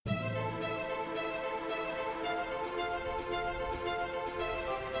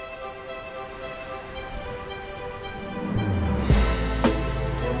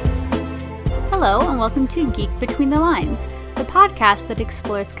Hello, and welcome to Geek Between the Lines, the podcast that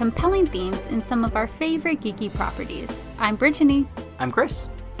explores compelling themes in some of our favorite geeky properties. I'm Brittany. I'm Chris.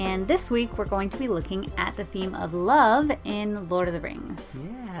 And this week we're going to be looking at the theme of love in Lord of the Rings.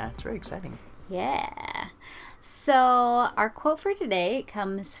 Yeah, it's very exciting. Yeah. So our quote for today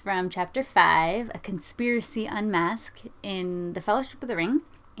comes from Chapter 5, A Conspiracy Unmasked in The Fellowship of the Ring.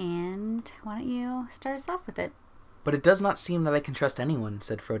 And why don't you start us off with it? But it does not seem that I can trust anyone,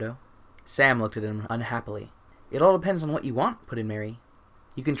 said Frodo. Sam looked at him unhappily. It all depends on what you want, put in Merry.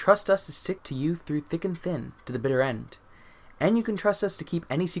 You can trust us to stick to you through thick and thin, to the bitter end. And you can trust us to keep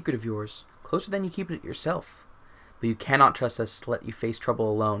any secret of yours, closer than you keep it yourself. But you cannot trust us to let you face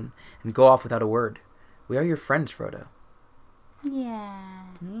trouble alone, and go off without a word. We are your friends, Frodo. Yeah.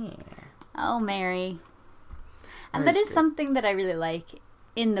 Yeah. Oh, Merry. And That that is is great. something that I really like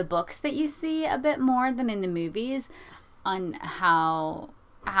in the books that you see a bit more than in the movies, on how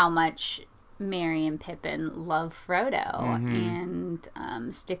much Merry and Pippin love Frodo and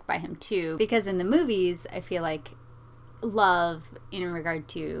stick by him too. Because in the movies, I feel like love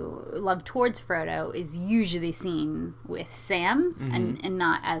towards Frodo is usually seen with Sam and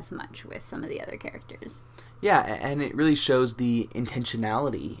not as much with some of the other characters. Yeah, and it really shows the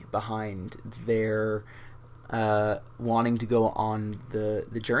intentionality behind their wanting to go on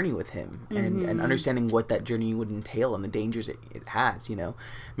the journey with him and understanding what that journey would entail and the dangers it has, you know.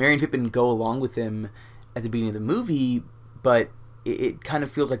 Merry and Pippin go along with him at the beginning of the movie, but it kind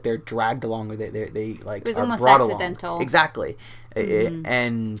of feels like they're dragged along, or they like, it was are almost brought accidental. along. Exactly.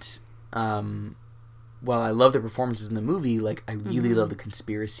 And while I love the performances in the movie, like, I really love the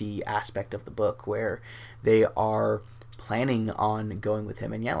conspiracy aspect of the book, where they are planning on going with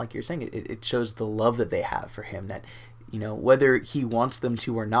him. And yeah, like you're saying, it shows the love that they have for him, that, you know, whether he wants them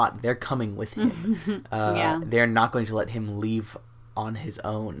to or not, they're coming with him. Yeah. They're not going to let him leave on his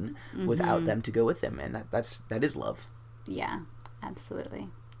own without them to go with him. And that is love. Yeah, absolutely.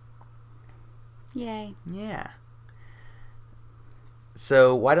 Yay. Yeah.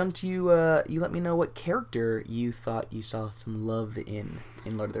 So why don't you let me know what character you thought you saw some love in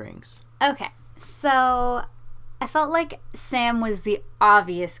Lord of the Rings? Okay, so I felt like Sam was the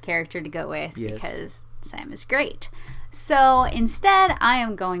obvious character to go with, Yes. because Sam is great. So instead, I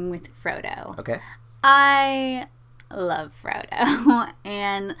am going with Frodo. Okay. I love Frodo,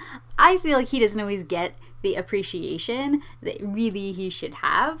 and I feel like he doesn't always get the appreciation that really he should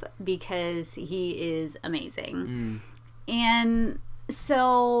have, because he is amazing. And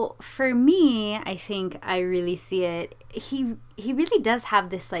so for me, I think I really see it. He really does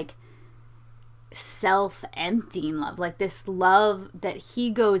have this, like, self-emptying love, like this love that he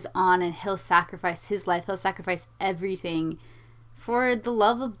goes on and he'll sacrifice his life, he'll sacrifice everything for the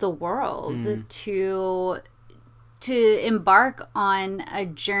love of the world, to embark on a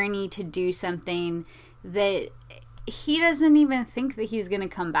journey to do something that he doesn't even think that he's going to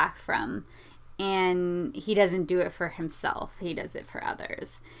come back from. And he doesn't do it for himself, he does it for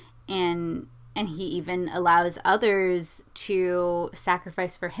others. And he even allows others to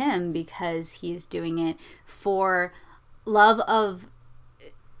sacrifice for him, because he's doing it for love of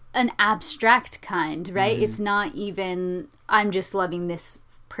an abstract kind, right? It's not even, I'm just loving this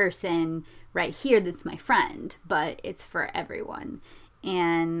person right here that's my friend, but it's for everyone.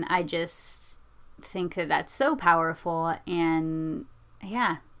 And I just think that that's so powerful. And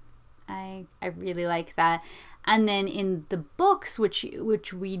yeah, I really like that. And then in the books, which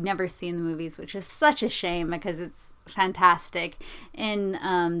we never see in the movies, which is such a shame because it's fantastic, in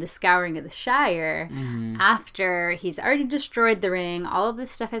The Scouring of the Shire, after he's already destroyed the ring, all of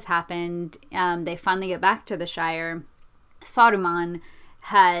this stuff has happened, they finally get back to the Shire. Saruman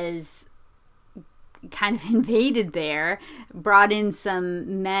has kind of invaded there, brought in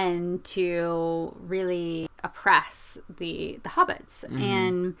some men to really oppress the hobbits.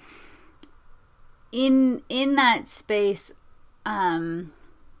 And in that space, Frodo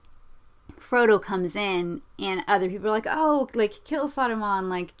comes in, and other people are like, oh, like, kill Saruman,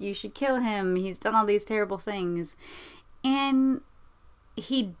 like, you should kill him, he's done all these terrible things. And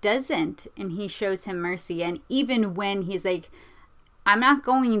he doesn't, and he shows him mercy. And even when he's like, I'm not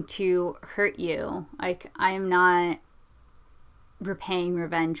going to hurt you, like, I am not repaying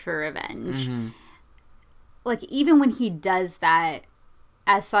revenge for revenge. Like, even when he does that,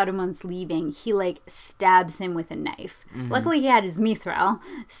 as Saruman's leaving, he, like, stabs him with a knife. Luckily, he had his mithril,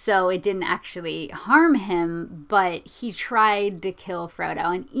 so it didn't actually harm him, but he tried to kill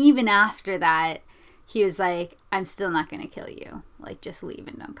Frodo. And even after that, he was like, I'm still not going to kill you. Like, just leave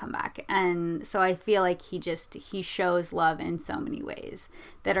and don't come back. And so I feel like he shows love in so many ways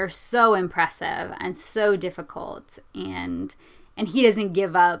that are so impressive and so difficult. And he doesn't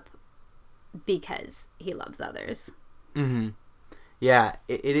give up because he loves others. Mm-hmm. Yeah,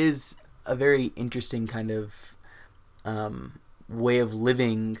 it is a very interesting kind of way of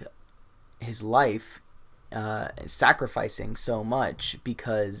living his life, sacrificing so much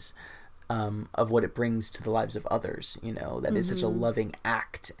because of what it brings to the lives of others. You know, that is such a loving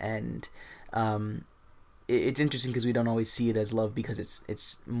act, and it's interesting because we don't always see it as love because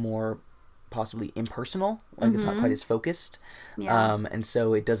it's more possibly impersonal, like it's not quite as focused, and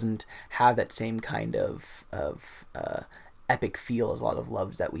so it doesn't have that same kind of epic feel as a lot of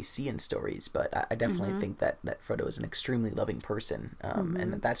loves that we see in stories. But I definitely think that Frodo is an extremely loving person,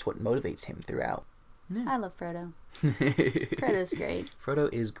 and that's what motivates him throughout. Yeah. I love Frodo. Frodo's great.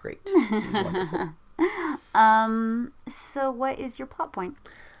 Frodo is great. He's wonderful. So what is your plot point?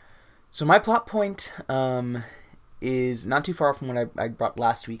 So my plot point is not too far from what I brought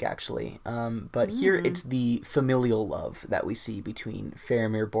last week, actually. But here it's the familial love that we see between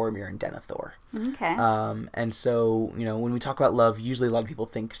Faramir, Boromir, and Denethor. Okay. And so, you know, when we talk about love, usually a lot of people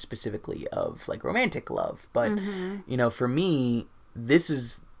think specifically of, like, romantic love. But, you know, for me, this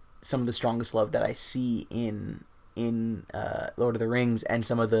is some of the strongest love that I see in Lord of the Rings, and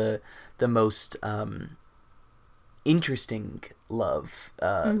some of the most interesting love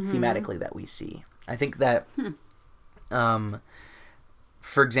thematically that we see. I think that...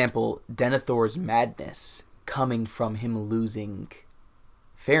 for example, Denethor's madness coming from him losing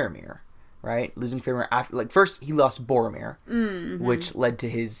Faramir, right? Losing Faramir after, like, first he lost Boromir, which led to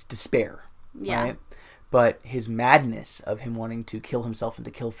his despair, right? But his madness of him wanting to kill himself and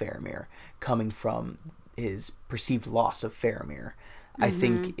to kill Faramir, coming from his perceived loss of Faramir, I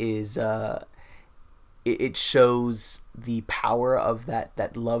think is it shows the power of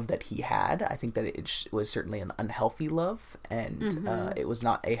that love that he had. I think that it was certainly an unhealthy love, and it was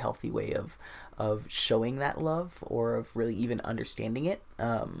not a healthy way of showing that love or of really even understanding it.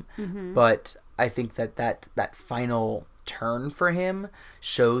 But I think that final turn for him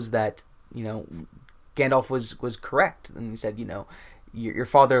shows that, you know, Gandalf was correct, and he said, you know, your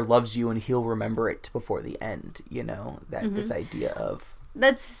father loves you and he'll remember it before the end. You know, that this idea of...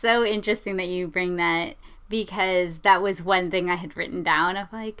 That's so interesting that you bring that, because that was one thing I had written down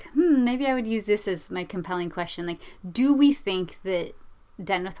of, like, maybe I would use this as my compelling question. Like, do we think that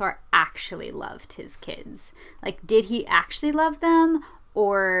Denethor actually loved his kids? Like, did he actually love them,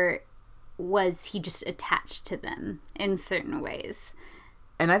 or was he just attached to them in certain ways?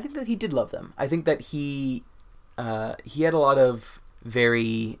 And I think that he did love them. I think that he had a lot of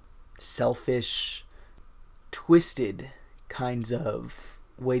very selfish, twisted kinds of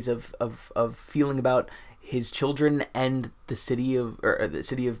ways of feeling about his children and the city of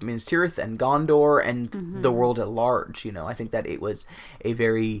Minas Tirith and Gondor and the world at large. You know, I think that it was a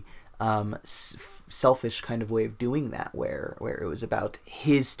very selfish kind of way of doing that, where it was about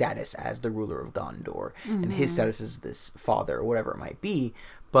his status as the ruler of Gondor and his status as this father, or whatever it might be.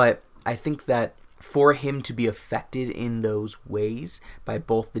 But I think that for him to be affected in those ways by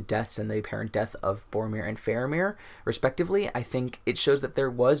both the deaths and the apparent death of Boromir and Faramir, respectively, I think it shows that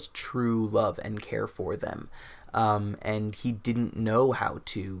there was true love and care for them, and he didn't know how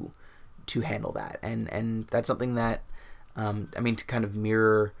to handle that, and that's something that, I mean, to kind of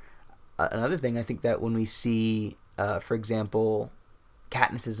mirror another thing, I think that when we see, for example,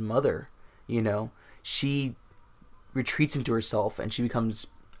 Katniss's mother, you know, she retreats into herself and she becomes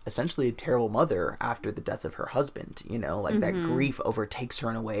essentially a terrible mother after the death of her husband. You know, like that grief overtakes her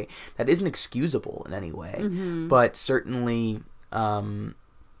in a way that isn't excusable in any way, but certainly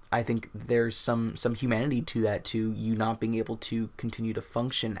I think there's some humanity to that, to you not being able to continue to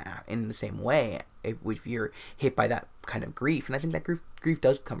function in the same way if you're hit by that kind of grief. And I think that grief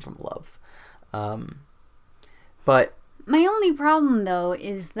does come from love. But my only problem, though,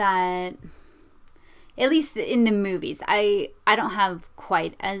 is that, at least in the movies, I don't have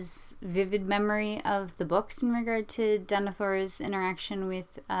quite as vivid memory of the books in regard to Denethor's interaction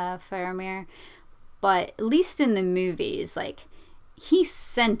with Faramir. But at least in the movies, like, he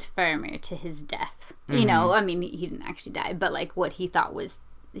sent Faramir to his death. You know, I mean, he didn't actually die, but, like, what he thought was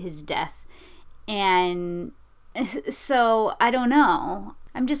his death. And so, I don't know.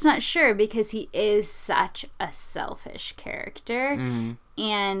 I'm just not sure, because he is such a selfish character.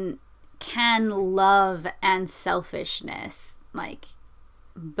 And can love and selfishness, like,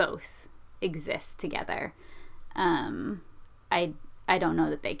 both exist together? I don't know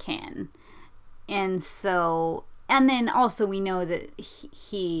that they can. And so, and then also we know that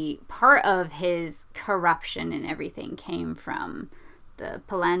he part of his corruption and everything came from the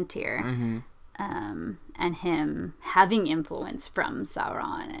Palantir, and him having influence from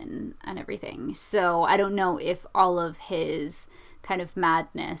Sauron and everything. So I don't know if all of his kind of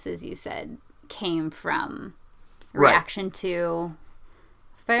madness, as you said, came from Right. reaction to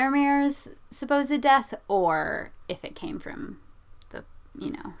Faramir's supposed death, or if it came from the,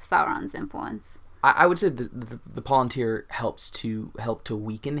 Sauron's influence. I would say the Palantir help to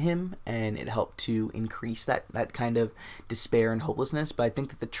weaken him, and it helped to increase that kind of despair and hopelessness. But I think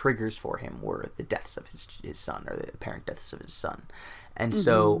that the triggers for him were the deaths of his son, or the apparent deaths of his son. And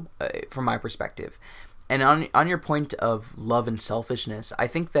so, from my perspective, and on your point of love and selfishness, I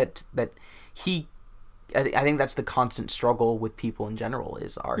think that he. I think that's the constant struggle with people in general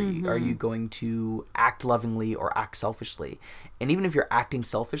is are you going to act lovingly or act selfishly? And even if you're acting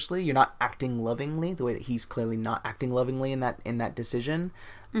selfishly, you're not acting lovingly the way that he's clearly not acting lovingly in that decision.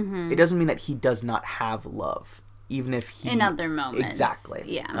 It doesn't mean that he does not have love, even if he... In other moments. Exactly.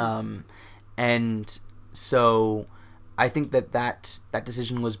 Yeah. And so I think that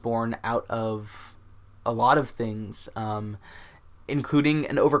decision was born out of a lot of things, including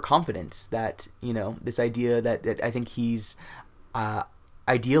an overconfidence that, this idea that I think he's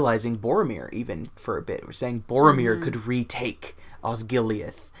idealizing Boromir even for a bit. We're saying Boromir could retake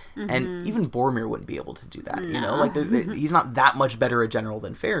Osgiliath, and even Boromir wouldn't be able to do that, he's not that much better a general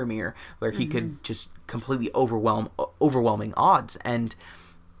than Faramir, where he could just completely overwhelming odds, and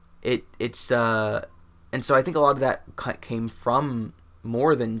and so I think a lot of that came from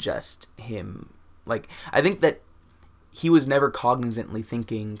more than just him. Like, I think that he was never cognizantly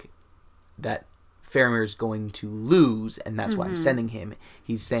thinking that Faramir is going to lose, and that's why I'm sending him.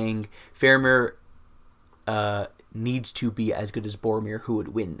 He's saying Faramir needs to be as good as Boromir, who would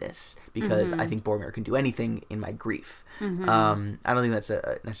win this, because I think Boromir can do anything in my grief. I don't think that's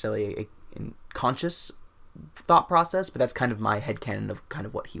necessarily a conscious thought process, but that's kind of my headcanon of kind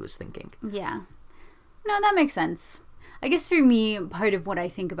of what he was thinking. Yeah. No, that makes sense. I guess for me, part of what I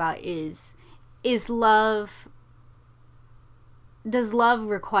think about is love... Does love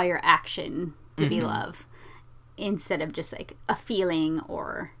require action to be love, instead of just like a feeling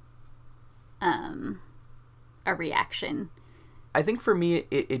or a reaction? I think for me,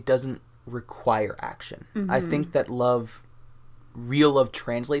 it doesn't require action. I think that real love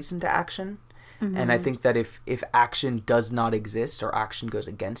translates into action. And I think that if action does not exist or action goes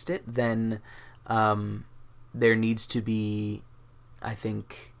against it, then there needs to be, I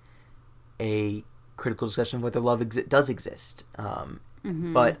think, a critical discussion of whether love does exist.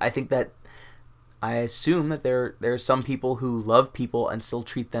 But I think that I assume that there are some people who love people and still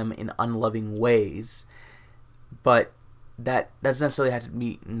treat them in unloving ways, but that doesn't necessarily have to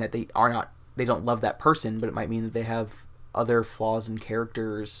mean that they don't love that person, but it might mean that they have other flaws in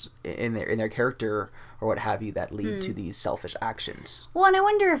characters in their character or what have you that lead to these selfish actions. Well, and I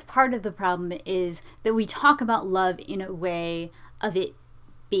wonder if part of the problem is that we talk about love in a way of it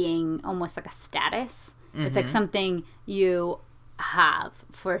being almost like a status. It's like something you have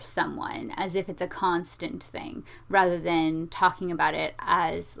for someone, as if it's a constant thing, rather than talking about it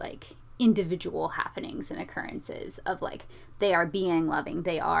as like individual happenings and occurrences of like they are being loving,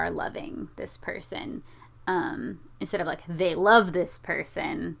 they are loving this person, instead of like they love this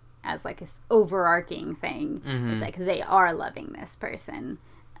person as like this overarching thing. It's like they are loving this person.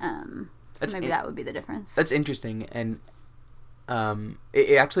 So maybe that would be the difference. That's interesting. And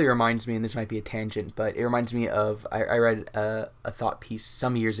it actually reminds me, and this might be a tangent, but it reminds me of I read a thought piece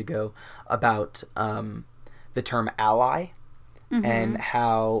some years ago about the term ally, and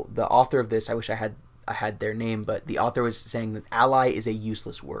how the author of this, I wish I had their name, but the author was saying that ally is a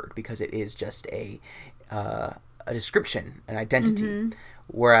useless word because it is just a description, an identity,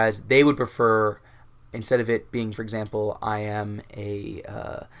 whereas they would prefer, instead of it being, for example, I am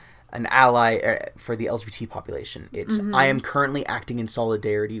an ally for the LGBT population, it's I am currently acting in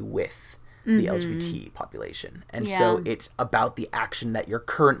solidarity with the LGBT population, and so it's about the action that you're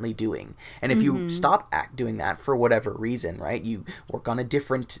currently doing. And if you stop doing that for whatever reason, right, you work on a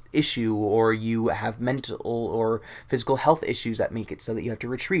different issue, or you have mental or physical health issues that make it so that you have to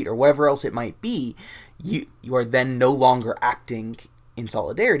retreat, or whatever else it might be, you are then no longer acting in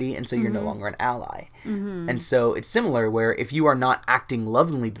solidarity, and so you're no longer an ally. And so it's similar, where if you are not acting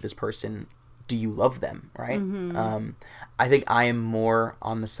lovingly to this person, do you love them, right? I think I am more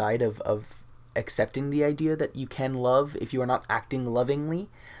on the side of accepting the idea that you can love if you are not acting lovingly.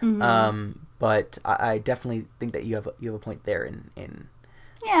 But I definitely think that you have a point there in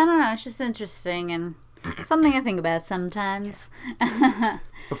Yeah, I don't know, it's just interesting and something I think about sometimes.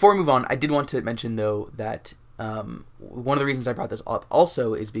 Before we move on, I did want to mention, though, that one of the reasons I brought this up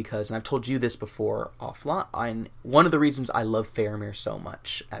also is because, and I've told you this before offline, one of the reasons I love Faramir so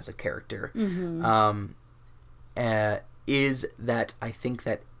much as a character is that I think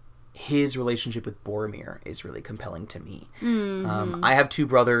that his relationship with Boromir is really compelling to me. I have 2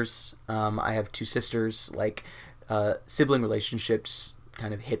 brothers. I have 2 sisters. Like, sibling relationships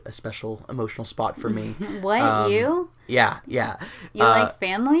kind of hit a special emotional spot for me. What, you? Yeah. You like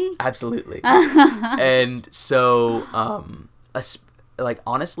family? Absolutely. And so, like,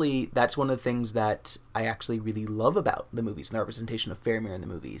 honestly, that's one of the things that I actually really love about the movies and the representation of Faramir in the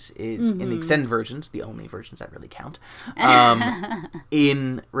movies is in the extended versions, the only versions that really count,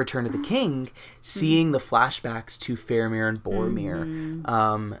 in Return of the King, seeing the flashbacks to Faramir and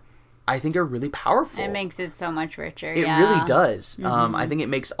Boromir, I think are really powerful. It makes it so much richer. It really does. I think it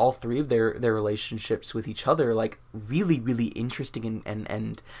makes all 3 of their relationships with each other like really, really interesting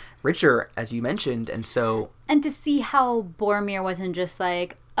and richer, as you mentioned. And so, and to see how Boromir wasn't just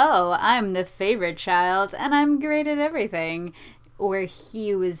like, oh, I'm the favorite child and I'm great at everything, where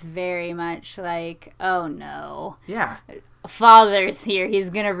he was very much like, oh no, yeah, Father's here, he's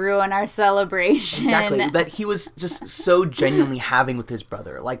gonna ruin our celebration. Exactly. That he was just so genuinely having with his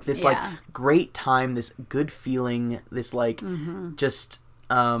brother, like this like great time, this good feeling, this like just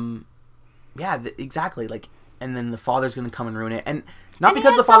exactly, like, and then the father's gonna come and ruin it, and not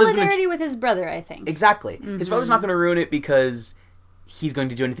because the father's solidarity with his brother, I think. Exactly. His father's not gonna ruin it because he's going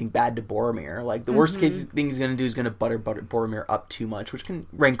to do anything bad to Boromir. Like, the worst case thing he's going to do is going to butter Boromir up too much, which can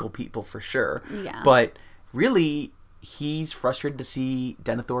rankle people for sure. Yeah. But really, he's frustrated to see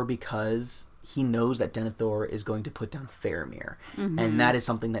Denethor because he knows that Denethor is going to put down Faramir. And that is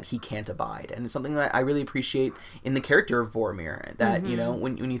something that he can't abide. And it's something that I really appreciate in the character of Boromir. That, you know,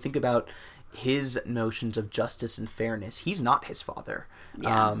 when you think about his notions of justice and fairness, he's not his father.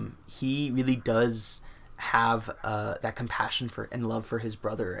 Yeah. He really does have that compassion for and love for his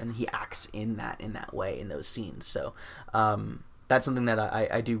brother, and he acts in that way in those scenes. So that's something that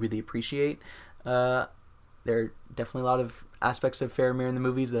I do really appreciate. There are definitely a lot of aspects of Faramir in the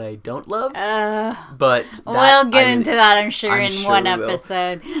movies that I don't love, but we'll get into that, I'm sure, in one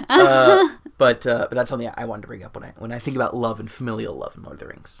episode. But that's something I wanted to bring up when I think about love and familial love in Lord of the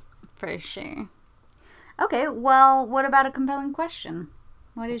Rings. For sure. Okay, well, what about a compelling question?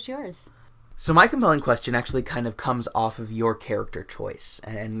 What is yours? So my compelling question actually kind of comes off of your character choice,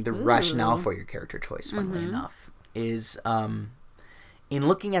 and the rationale for your character choice, funnily enough, is in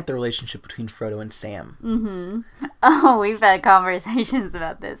looking at the relationship between Frodo and Sam. Oh, we've had conversations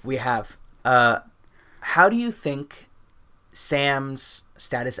about this. We have. How do you think Sam's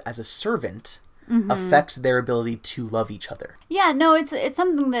status as a servant affects their ability to love each other? Yeah, no, it's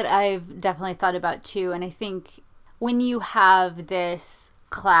something that I've definitely thought about too, and I think when you have this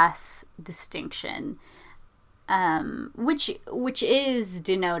class distinction, which is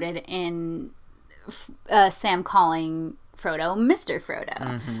denoted in Sam calling Frodo Mr.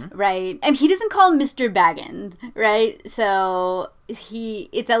 Frodo, right? And he doesn't call him Mr. Baggins, right? So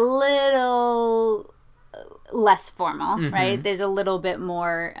it's a little less formal, right? There's a little bit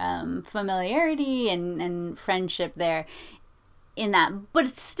more familiarity and friendship there in that, but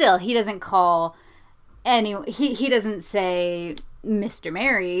it's still, he doesn't call he doesn't say Mr.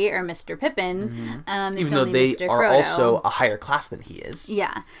 Merry or Mr. Pippin, even though they Mr. are Frodo. Also a higher class than he is.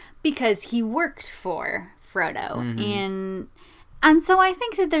 Yeah, because he worked for Frodo, and so I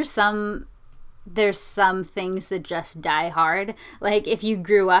think that there's some things that just die hard. Like, if you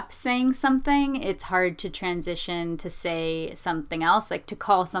grew up saying something, it's hard to transition to say something else, like to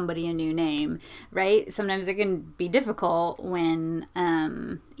call somebody a new name, right? Sometimes it can be difficult when,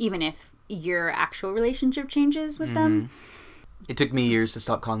 even if your actual relationship changes with them. It took me years to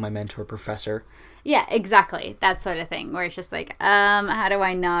stop calling my mentor Professor. Yeah, exactly. That sort of thing, where it's just like, how do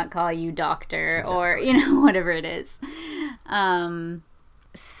I not call you Doctor? Exactly. Or, whatever it is.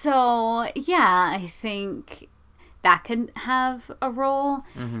 So, yeah, I think that could have a role.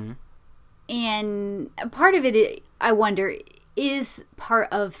 And part of it, I wonder, is part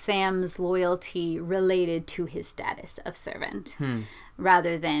of Sam's loyalty related to his status of servant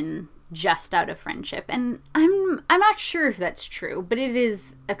rather than just out of friendship. And I'm not sure if that's true, but it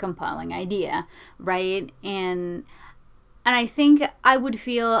is a compelling idea, right? And I think I would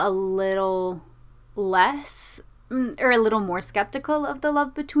feel a little less or a little more skeptical of the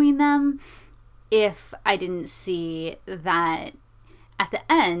love between them if I didn't see that at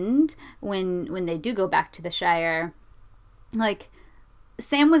the end, when they do go back to the Shire, like,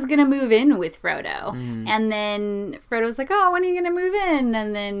 Sam was gonna move in with Frodo, and then Frodo's like, oh, when are you gonna move in?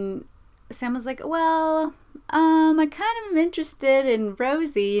 And then Sam was like, well, I kind of am interested in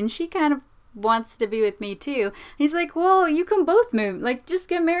Rosie, and she kind of wants to be with me too. He's like, well, you can both move, like, just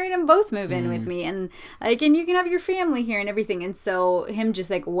get married and both move in with me, and like, and you can have your family here and everything. And so him just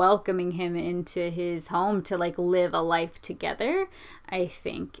like welcoming him into his home to like live a life together, I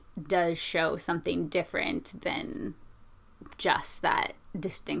think does show something different than just that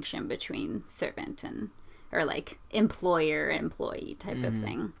distinction between servant and, or like employer employee type of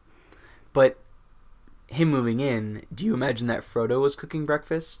thing. But him moving in, do you imagine that Frodo was cooking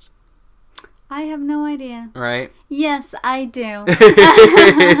breakfast? I have no idea. Right? Yes, I do.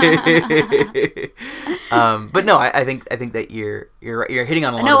 But no, I think that you're hitting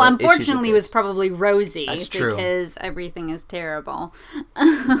on a lot. No, of the unfortunately, it issues was probably Rosie. That's true. Because everything is terrible.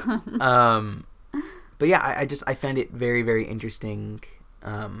 But yeah, I find it very, very interesting,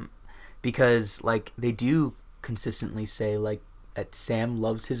 because like they do consistently say like that Sam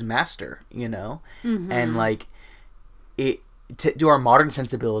loves his master, you know, and like to our modern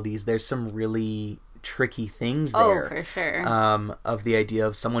sensibilities, there's some really tricky things there. Oh, for sure. Of the idea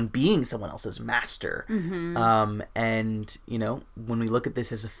of someone being someone else's master, and you know, when we look at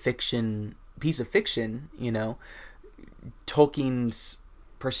this as a piece of fiction, you know, Tolkien's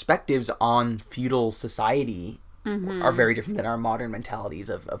perspectives on feudal society are very different than our modern mentalities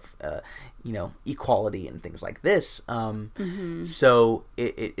of you know, equality and things like this. So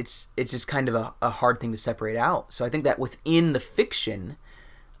it's just kind of a hard thing to separate out. So I think that within the fiction,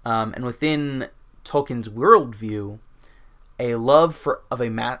 and within Tolkien's worldview, a love of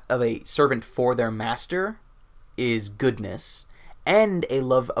a servant for their master is goodness, and a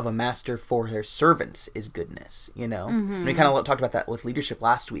love of a master for their servants is goodness, you know? And we kind of talked about that with leadership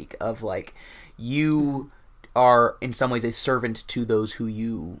last week, of like, you are in some ways a servant to those who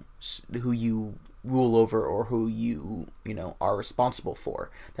you rule over, or who you know, are responsible for.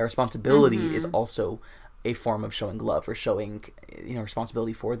 That responsibility is also a form of showing love, or showing, you know,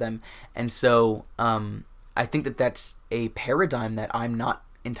 responsibility for them. And so I think that that's a paradigm that I'm not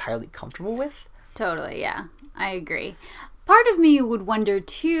entirely comfortable with. Totally, yeah. I agree. Part of me would wonder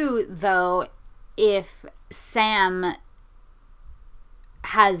too, though, if Sam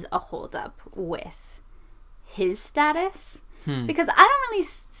has a holdup with his status, because I don't really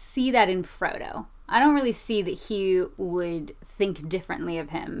see that in Frodo. I don't really see that he would think differently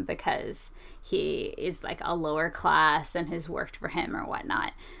of him because he is like a lower class and has worked for him or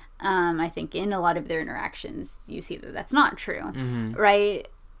whatnot. I think in a lot of their interactions, you see that that's not true, right?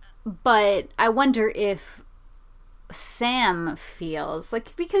 But I wonder if Sam feels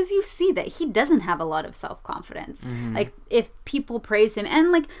like, because you see that he doesn't have a lot of self-confidence. Like, if people praise him,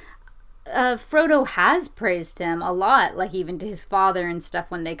 and like Frodo has praised him a lot, like even to his father and stuff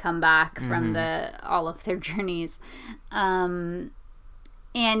when they come back from all of their journeys, and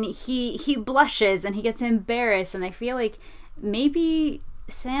he blushes and he gets embarrassed, and I feel like maybe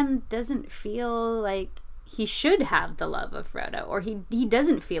Sam doesn't feel like he should have the love of Frodo, or he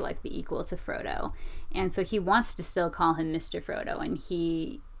doesn't feel like the equal to Frodo, and so he wants to still call him Mr. Frodo, and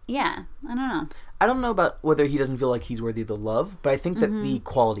I don't know. I don't know about whether he doesn't feel like he's worthy of the love, but I think that the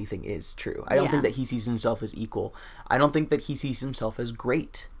equality thing is true. I don't think that he sees himself as equal. I don't think that he sees himself as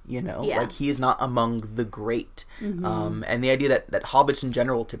great, you know? Yeah. Like, he is not among the great. And the idea that hobbits in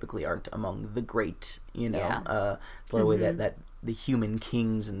general typically aren't among the great, you know? The way that the human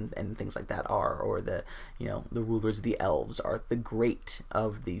kings and things like that are, or the, you know, the rulers of the elves are the great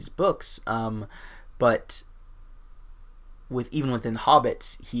of these books. But even within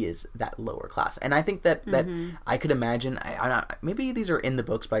hobbits, he is that lower class, and I think that I could imagine. Maybe these are in the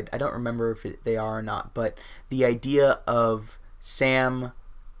books, but I don't remember if they are or not. But the idea of Sam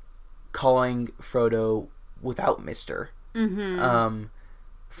calling Frodo without Mister,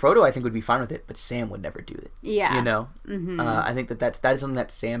 Frodo, I think, would be fine with it, but Sam would never do it. Yeah, you know. I think that is something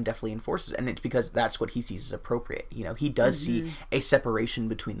that Sam definitely enforces, and it's because that's what he sees as appropriate. You know, he does see a separation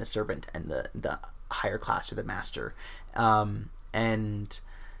between the servant and the higher class, or the master. And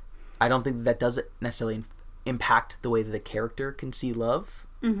I don't think that does necessarily impact the way that the character can see love.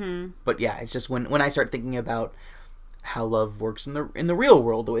 But yeah, it's just when I start thinking about how love works in the real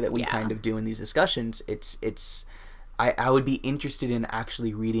world, the way that we kind of do in these discussions, I would be interested in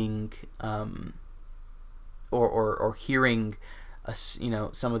actually reading or hearing you know,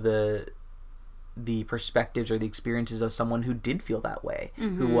 some of the perspectives or the experiences of someone who did feel that way,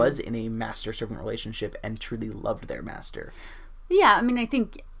 who was in a master-servant relationship and truly loved their master. Yeah, I mean, I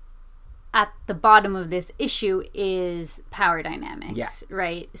think at the bottom of this issue is power dynamics,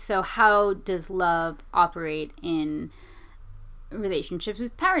 right? So how does love operate in relationships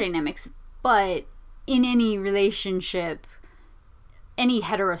with power dynamics? But in any relationship, any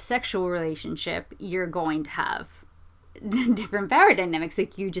heterosexual relationship, you're going to have different power dynamics.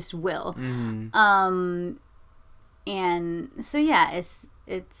 Like, you just will. Mm-hmm. And so, yeah,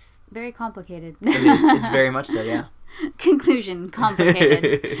 it's very complicated. It is. It's very much so, yeah. Conclusion,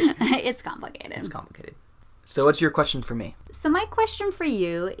 complicated. It's complicated. It's complicated. So what's your question for me? So my question for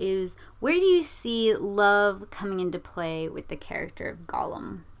you is, where do you see love coming into play with the character of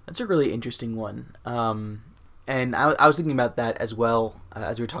Gollum? That's a really interesting one. And I was thinking about that as well,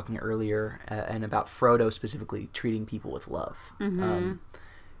 as we were talking earlier, and about Frodo specifically treating people with love. Mm-hmm.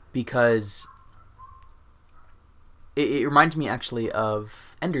 Because it reminds me actually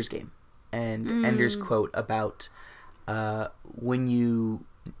of Ender's Game and Ender's quote about when you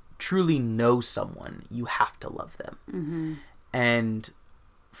truly know someone, you have to love them. Mm-hmm. And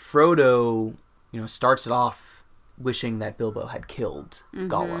Frodo, starts it off wishing that Bilbo had killed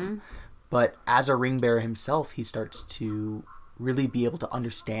Gollum. But as a ring bearer himself, he starts to really be able to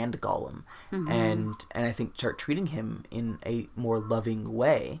understand Gollum and I think start treating him in a more loving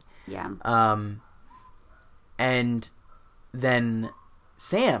way. Yeah. And then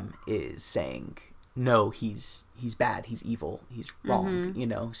Sam is saying, no, he's bad, he's evil, he's wrong,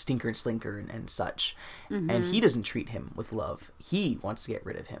 stinker and slinker and such. And he doesn't treat him with love. He wants to get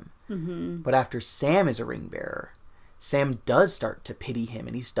rid of him. But after Sam is a ring bearer, Sam does start to pity him,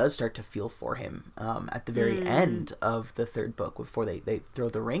 and he does start to feel for him at the very end of the third book before they throw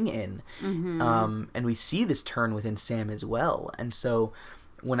the ring in. And we see this turn within Sam as well. And so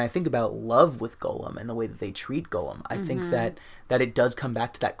when I think about love with Gollum and the way that they treat Gollum, I think that it does come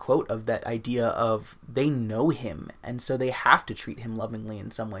back to that quote of that idea of they know him, and so they have to treat him lovingly in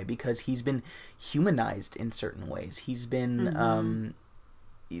some way because he's been humanized in certain ways. He's been...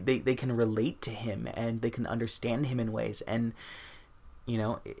 They can relate to him and they can understand him in ways. And,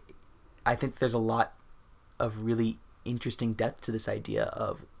 I think there's a lot of really interesting depth to this idea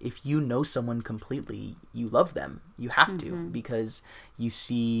of if you know someone completely, you love them. You have to, because you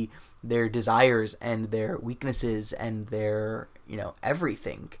see their desires and their weaknesses and their,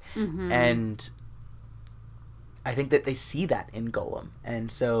 everything. And I think that they see that in Gollum.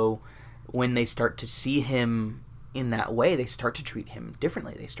 And so when they start to see him in that way, they start to treat him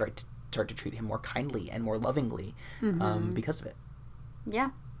differently. They start to treat him more kindly and more lovingly because of it.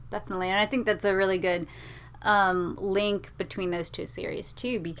 Yeah, definitely. And I think that's a really good link between those two series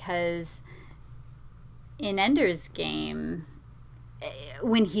too, because in Ender's Game,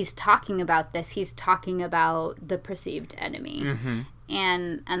 when he's talking about this, he's talking about the perceived enemy.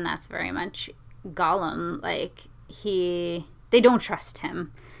 And that's very much Gollum. Like, they don't trust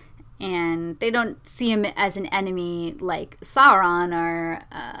him. And they don't see him as an enemy like Sauron or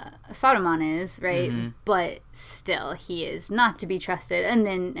Saruman is, right? But still, he is not to be trusted. And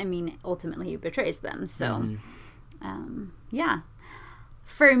then, ultimately he betrays them. So, yeah.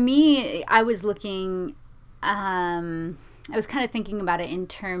 For me, I was looking, I was kind of thinking about it in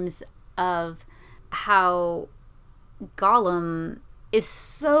terms of how Gollum is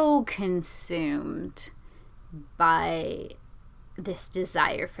so consumed by this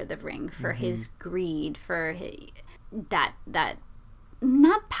desire for the ring, for his greed, for that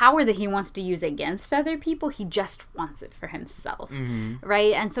not power that he wants to use against other people, he just wants it for himself,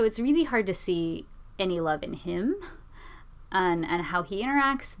 right? And so it's really hard to see any love in him and how he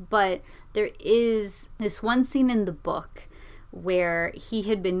interacts. But there is this one scene in the book where he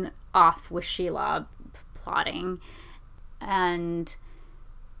had been off with Shelob plotting, and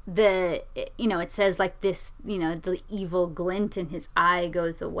it says like this, the evil glint in his eye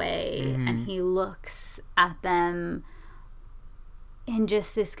goes away, and he looks at them in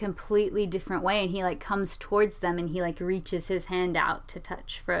just this completely different way, and he like comes towards them and he like reaches his hand out to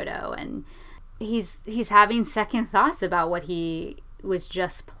touch Frodo, and he's having second thoughts about what he was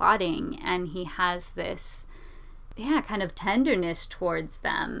just plotting, and he has this kind of tenderness towards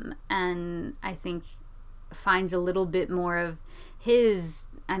them, and I think finds a little bit more of his,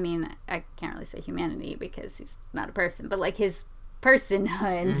 I can't really say humanity because he's not a person, but like his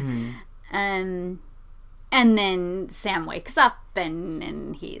personhood. And then Sam wakes up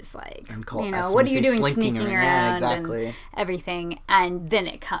and he's like, what are you doing sneaking around? Yeah, exactly. And everything. And then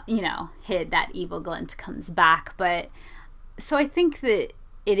it that evil glint comes back. But so I think that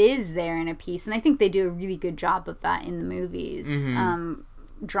it is there in a piece, and I think they do a really good job of that in the movies,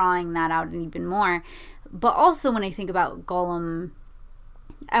 drawing that out even more. But also when I think about Gollum,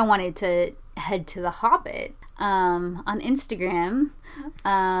 I wanted to head to The Hobbit. On Instagram,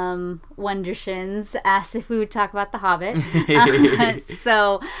 Wondershins asked if we would talk about The Hobbit.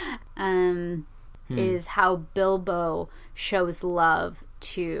 Is how Bilbo shows love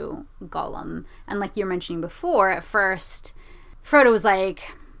to Gollum. And like you were mentioning before, at first, Frodo was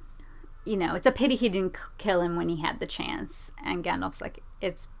like, it's a pity he didn't kill him when he had the chance. And Gandalf's like,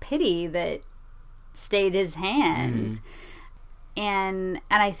 it's pity that stayed his hand. And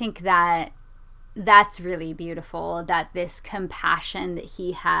I think that that's really beautiful, that this compassion that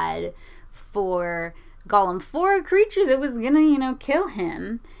he had for Gollum, for a creature that was gonna, kill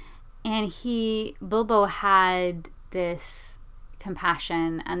him. And Bilbo had this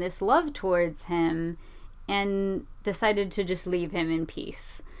compassion and this love towards him and decided to just leave him in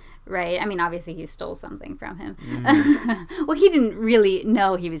peace. Right? I mean, obviously he stole something from him. Well, he didn't really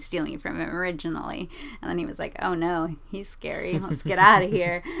know he was stealing from him originally. And then he was like, oh no, he's scary. Let's get out of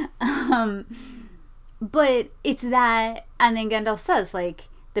here. But it's that, and then Gandalf says, like,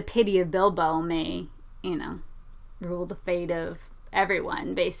 the pity of Bilbo may, rule the fate of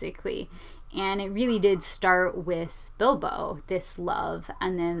everyone, basically. And it really did start with Bilbo, this love,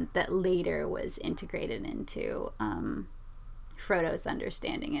 and then that later was integrated into Frodo's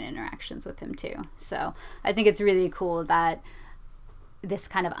understanding and interactions with him too. So I think it's really cool that this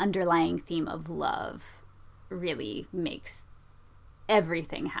kind of underlying theme of love really makes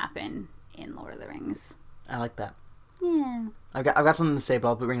everything happen in Lord of the Rings. I like that. Yeah. I've got something to say, but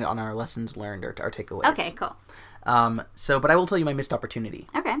I'll bring it on our lessons learned or our takeaways. Okay, cool. But I will tell you my missed opportunity.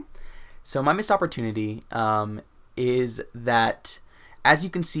 Okay. So my missed opportunity is that, as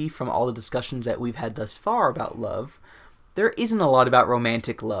you can see from all the discussions that we've had thus far about love, there isn't a lot about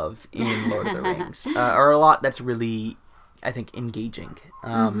romantic love in Lord of the Rings, or a lot that's really, I think, engaging.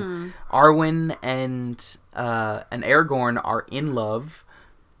 Arwen and Aragorn are in love.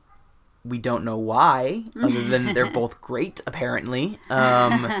 We don't know why, other than they're both great, apparently.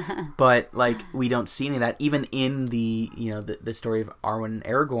 But like, we don't see any of that. Even in the story of Arwen and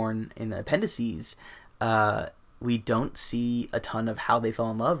Aragorn in the appendices, we don't see a ton of how they fell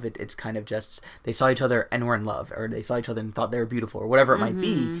in love. It's kind of just they saw each other and were in love, or they saw each other and thought they were beautiful, or whatever it might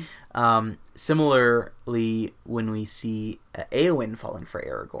be. Similarly, when we see Éowyn falling for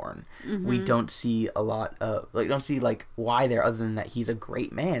Aragorn, we don't see a lot of don't see why there, other than that he's a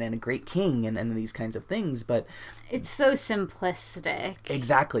great man and a great king and these kinds of things. But it's so simplistic.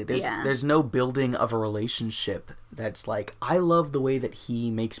 Exactly. There's no building of a relationship that's like, I love the way that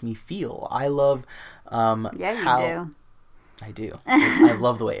he makes me feel. I love do. I do. I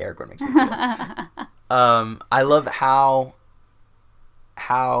love the way Aragorn makes me feel. I love how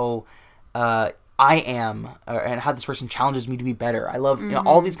I am, and how this person challenges me to be better. I love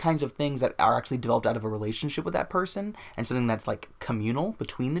all these kinds of things that are actually developed out of a relationship with that person, and something that's like communal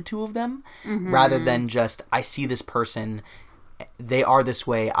between the two of them, rather than just, I see this person, they are this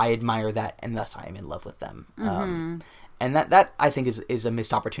way, I admire that, and thus I am in love with them. And that I think is a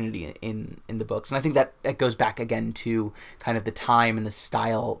missed opportunity in the books. And I think that goes back again to kind of the time and the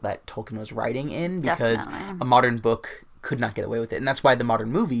style that Tolkien was writing in, because a modern book could not get away with it. And that's why the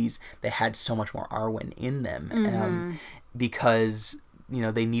modern movies, they had so much more Arwen in them. Because,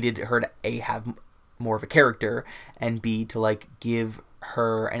 they needed her to A, have more of a character, and B, to give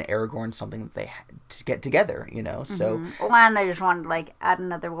her and Aragorn something that they had to get together, so and they just wanted to add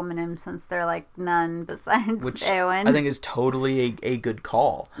another woman in, since they're none besides which Éowyn. I think is totally a good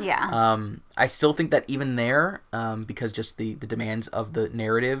call. I still think that even there, because just the demands of the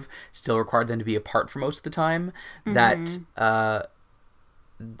narrative still required them to be apart for most of the time, that a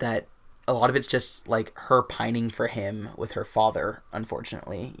lot of it's just her pining for him with her father,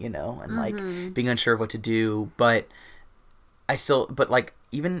 unfortunately, and being unsure of what to do. But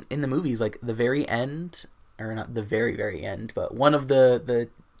even in the movies, the very end, or not the very, very end, but one of the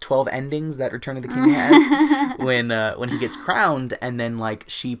 12 endings that Return of the King has, when he gets crowned, and then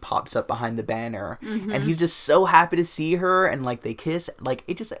she pops up behind the banner, and he's just so happy to see her, and they kiss,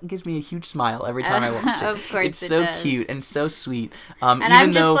 it just gives me a huge smile every time I watch it. Of course, it's so cute and so sweet. And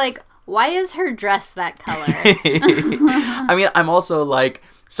I'm just why is her dress that color? I mean, I'm also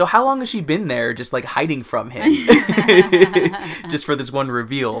so how long has she been there just hiding from him? Just for this one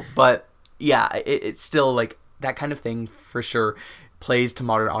reveal. But yeah, it's still that kind of thing for sure plays to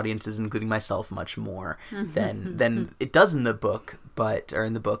modern audiences, including myself, much more than it does in the book, or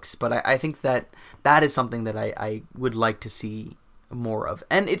in the books. But I think that is something that I would like to see more of.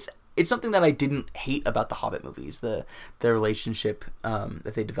 And it's something that I didn't hate about the Hobbit movies, the relationship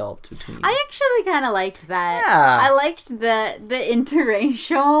that they developed between. I actually kind of liked that. Yeah. I liked the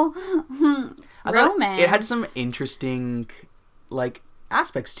interracial romance. It had some interesting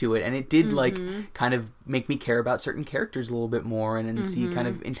aspects to it, and it did kind of make me care about certain characters a little bit more, and see kind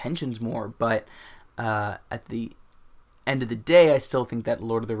of intentions more. But at the end of the day, I still think that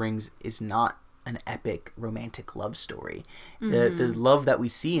Lord of the Rings is not an epic romantic love story. The love that we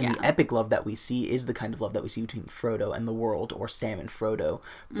see and the epic love that we see is the kind of love that we see between Frodo and the world, or Sam and Frodo,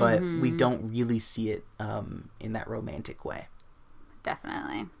 but we don't really see it in that romantic way.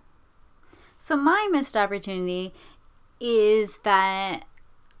 Definitely. So my missed opportunity is that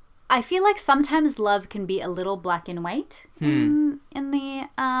I feel like sometimes love can be a little black and white in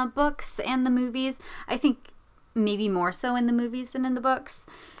the books and the movies. I think maybe more so in the movies than in the books.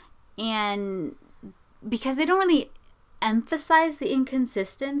 And because they don't really emphasize the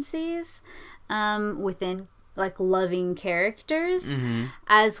inconsistencies within like loving characters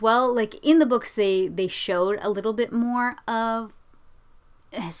as well. Like in the books they showed a little bit more of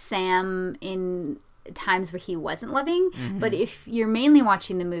Sam in times where he wasn't loving, but if you're mainly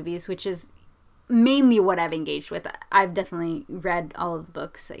watching the movies, which is mainly what I've engaged with, I've definitely read all of the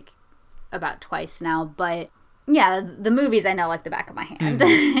books like about twice now, but yeah, the movies I know like the back of my hand.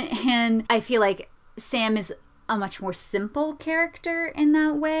 And I feel like Sam is a much more simple character in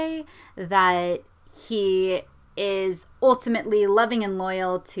that way, that he is ultimately loving and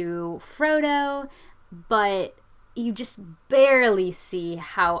loyal to Frodo, but you just barely see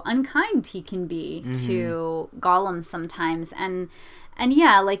how unkind he can be to Gollum sometimes. And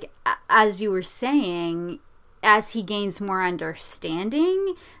yeah, like as you were saying, as he gains more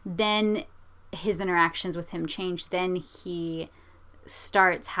understanding, then his interactions with him change. Then he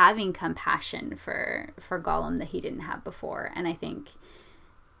starts having compassion for Gollum that he didn't have before. And I think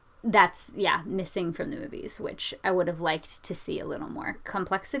that's, missing from the movies, which I would have liked to see a little more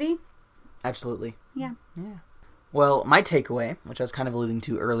complexity. Absolutely. Yeah. Well, my takeaway, which I was kind of alluding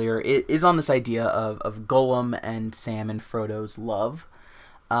to earlier, is on this idea of Gollum and Sam and Frodo's love.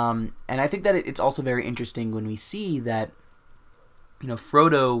 And I think that it's also very interesting when we see that,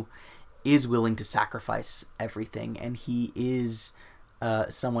 Frodo is willing to sacrifice everything, and he is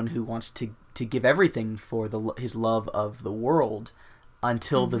someone who wants to give everything for his love of the world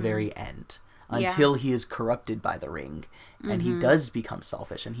until the very end, until he is corrupted by the ring, and he does become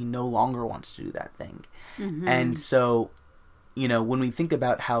selfish, and he no longer wants to do that thing. And so, when we think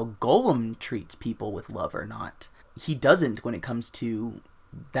about how Gollum treats people with love or not, he doesn't when it comes to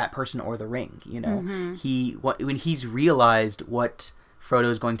that person or the ring. When he's realized what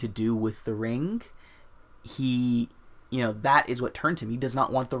Frodo is going to do with the ring, that is what turned him. He does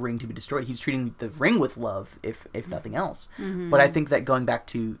not want the ring to be destroyed. He's treating the ring with love, if nothing else. But I think that going back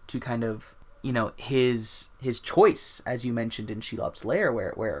to kind of, his choice, as you mentioned in Shelob's Lair,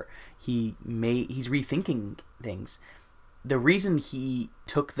 where he's rethinking things. The reason he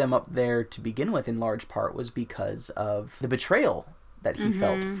took them up there to begin with, in large part, was because of the betrayal that he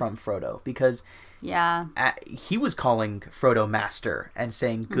felt from Frodo. Because he was calling Frodo master and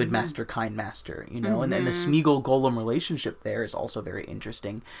saying good master, kind master, and then the Smeagol-Gollum relationship there is also very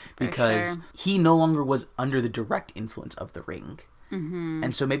interesting, because he no longer was under the direct influence of the ring.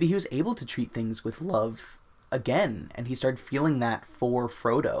 And so maybe he was able to treat things with love again, and he started feeling that for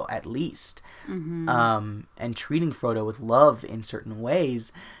Frodo, at least, and treating Frodo with love in certain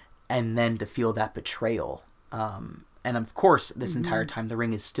ways, and then to feel that betrayal. And of course, this entire time, the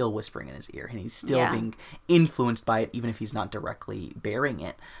ring is still whispering in his ear, and he's still being influenced by it, even if he's not directly bearing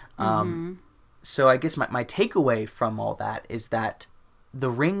it. So I guess my takeaway from all that is that the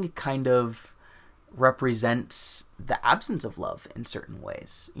ring kind of represents the absence of love in certain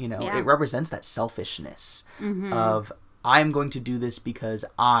ways. It represents that selfishness of, I'm going to do this because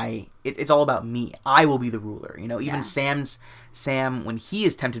it's all about me. I will be the ruler. Even Sam, when he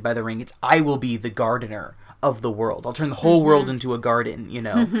is tempted by the ring, it's, I will be the gardener of the world. I'll turn the whole world into a garden,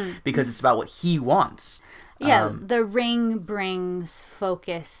 because it's about what he wants. Yeah, the ring brings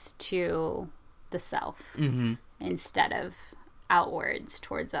focus to the self instead of outwards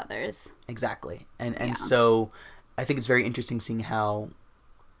towards others. Exactly. And so I think it's very interesting seeing how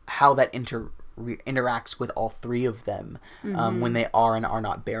that interacts with all three of them when they are and are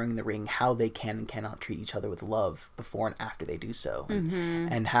not bearing the ring, how they can and cannot treat each other with love before and after they do so.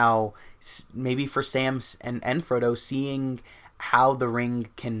 And how maybe for Sam and Frodo, seeing how the ring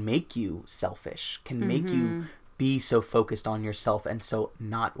can make you selfish, can make you be so focused on yourself and so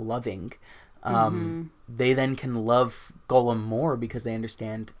not loving. They then can love Gollum more because they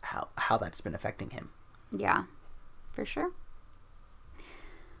understand how that's been affecting him. Yeah, for sure.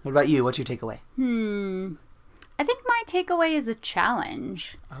 What about you? What's your takeaway? I think my takeaway is a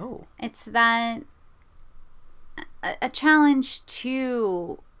challenge. Oh. It's that a challenge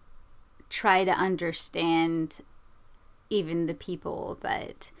to try to understand even the people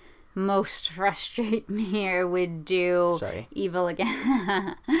that most frustrate me or would do evil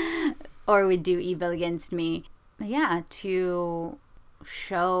again or would do evil against me. But yeah, to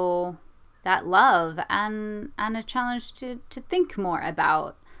show that love, and a challenge to think more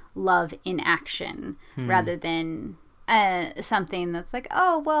about love in action rather than something that's like,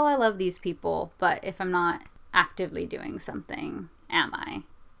 oh, well, I love these people, but if I'm not actively doing something, am I?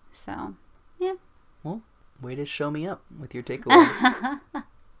 So, yeah. Well, way to show me up with your takeaway.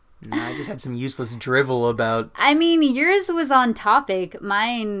 No, I just had some useless drivel about... I mean, yours was on topic.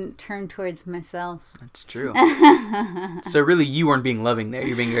 Mine turned towards myself. That's true. So really, you weren't being loving there.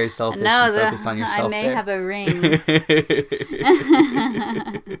 You're being very selfish and focused on yourself. I may there. have a ring.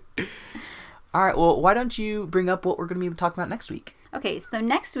 All right, well, why don't you bring up what we're going to be talking about next week? Okay, so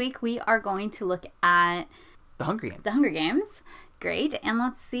next week we are going to look at... The Hunger Games. The Hunger Games. Great. And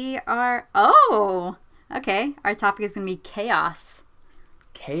let's see our... Oh! Okay, our topic is going to be chaos.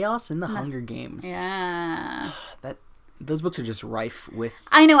 Chaos in the Hunger Games. Yeah. Those books are just rife with...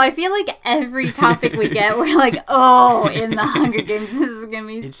 I know. I feel like every topic we get, we're like, oh, in the Hunger Games, this is going to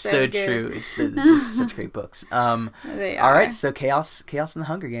be it's so good. True. They're just such great books. They are. All right, so Chaos in the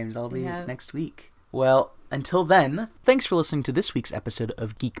Hunger Games. That'll be next week. Well, until then, thanks for listening to this week's episode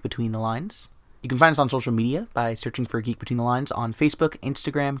of Geek Between the Lines. You can find us on social media by searching for Geek Between the Lines on Facebook,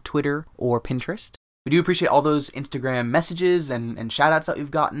 Instagram, Twitter, or Pinterest. We do appreciate all those Instagram messages and shout-outs that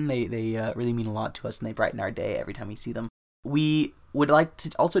we've gotten. They really mean a lot to us, and they brighten our day every time we see them. We would like to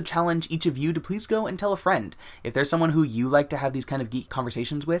also challenge each of you to please go and tell a friend. If there's someone who you like to have these kind of geek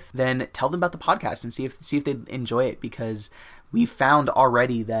conversations with, then tell them about the podcast and see if they enjoy it, because we've found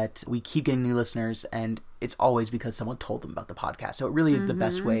already that we keep getting new listeners, and it's always because someone told them about the podcast. So it really is the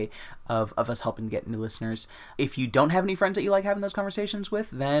best way of us helping get new listeners. If you don't have any friends that you like having those conversations with,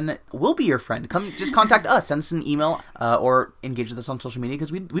 then we'll be your friend. Come, just contact us, send us an email, or engage with us on social media,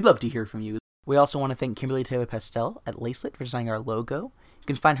 because we'd love to hear from you. We also want to thank Kimberly Taylor Pestel at Lacelet for designing our logo. You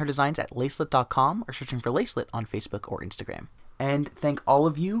can find her designs at lacelet.com or searching for Lacelet on Facebook or Instagram. And thank all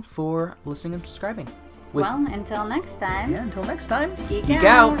of you for listening and subscribing. Well, until next time. Yeah, until next time. Geek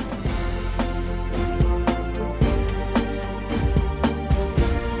out.